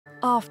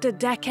After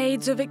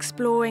decades of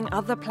exploring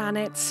other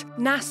planets,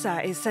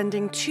 NASA is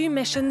sending 2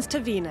 missions to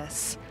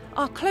Venus,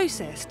 our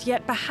closest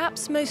yet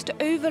perhaps most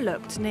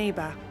overlooked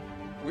neighbor.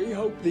 We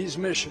hope these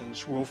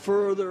missions will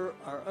further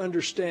our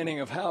understanding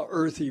of how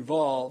Earth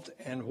evolved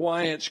and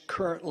why it's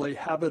currently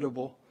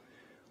habitable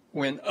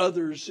when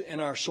others in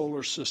our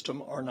solar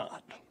system are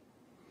not.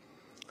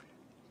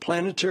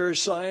 Planetary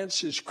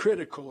science is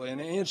critical in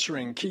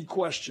answering key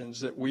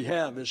questions that we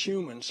have as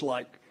humans,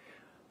 like,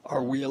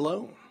 are we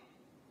alone?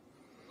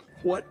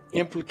 What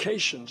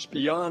implications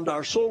beyond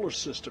our solar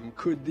system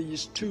could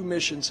these 2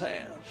 missions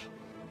have?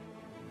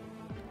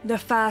 The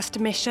first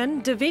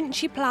mission, Da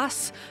Vinci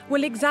Plus,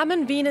 will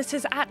examine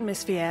Venus's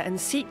atmosphere and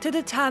seek to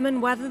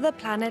determine whether the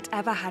planet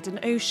ever had an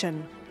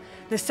ocean.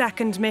 The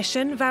second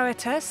mission,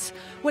 Veritas,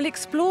 will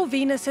explore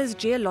Venus's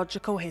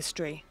geological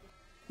history.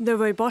 The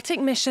robotic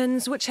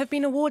missions, which have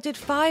been awarded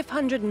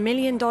 $500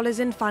 million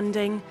in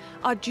funding,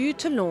 are due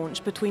to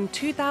launch between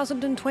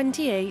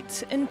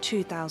 2028 and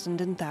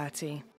 2030.